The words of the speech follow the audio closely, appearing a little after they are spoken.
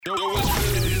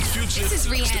This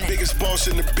is Rihanna. The biggest boss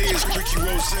in the biz, Ricky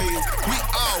Rose. We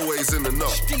always in the know.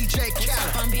 DJ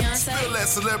Khaled. I'm Beyonce. Feel that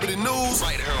celebrity news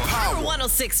right here on Power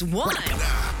 106.1.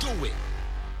 Now, do it.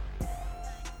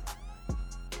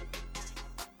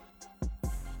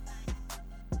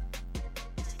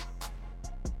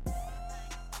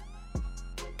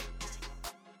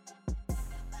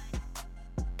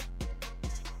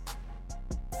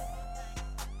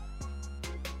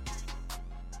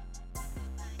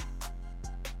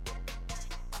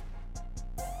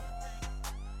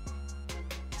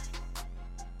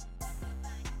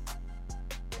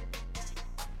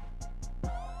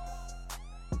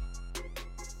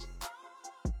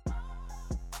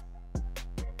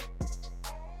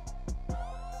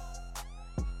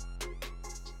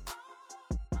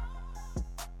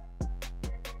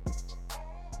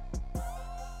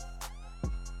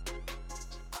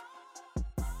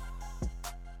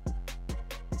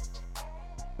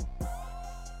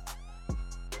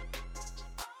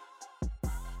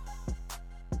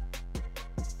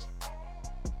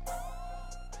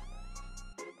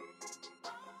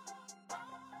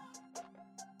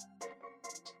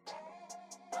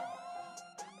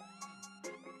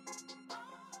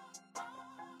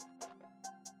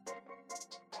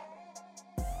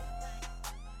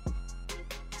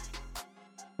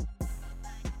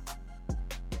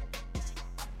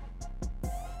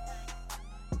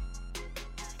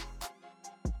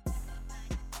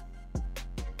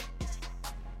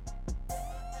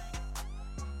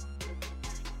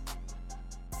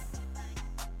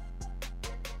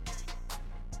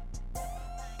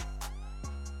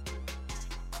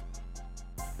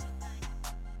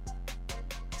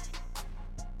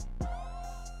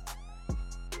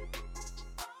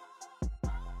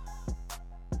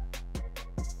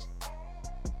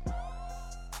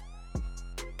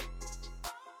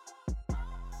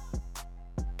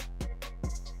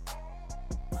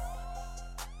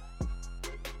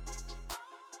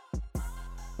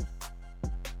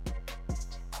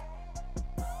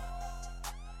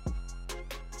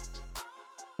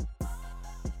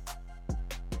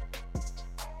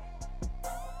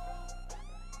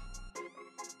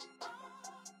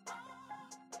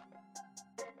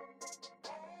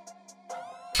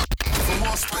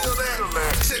 Spill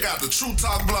that. Check out the True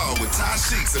Talk blog with Ty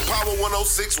Sheeks at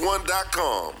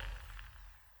power1061.com.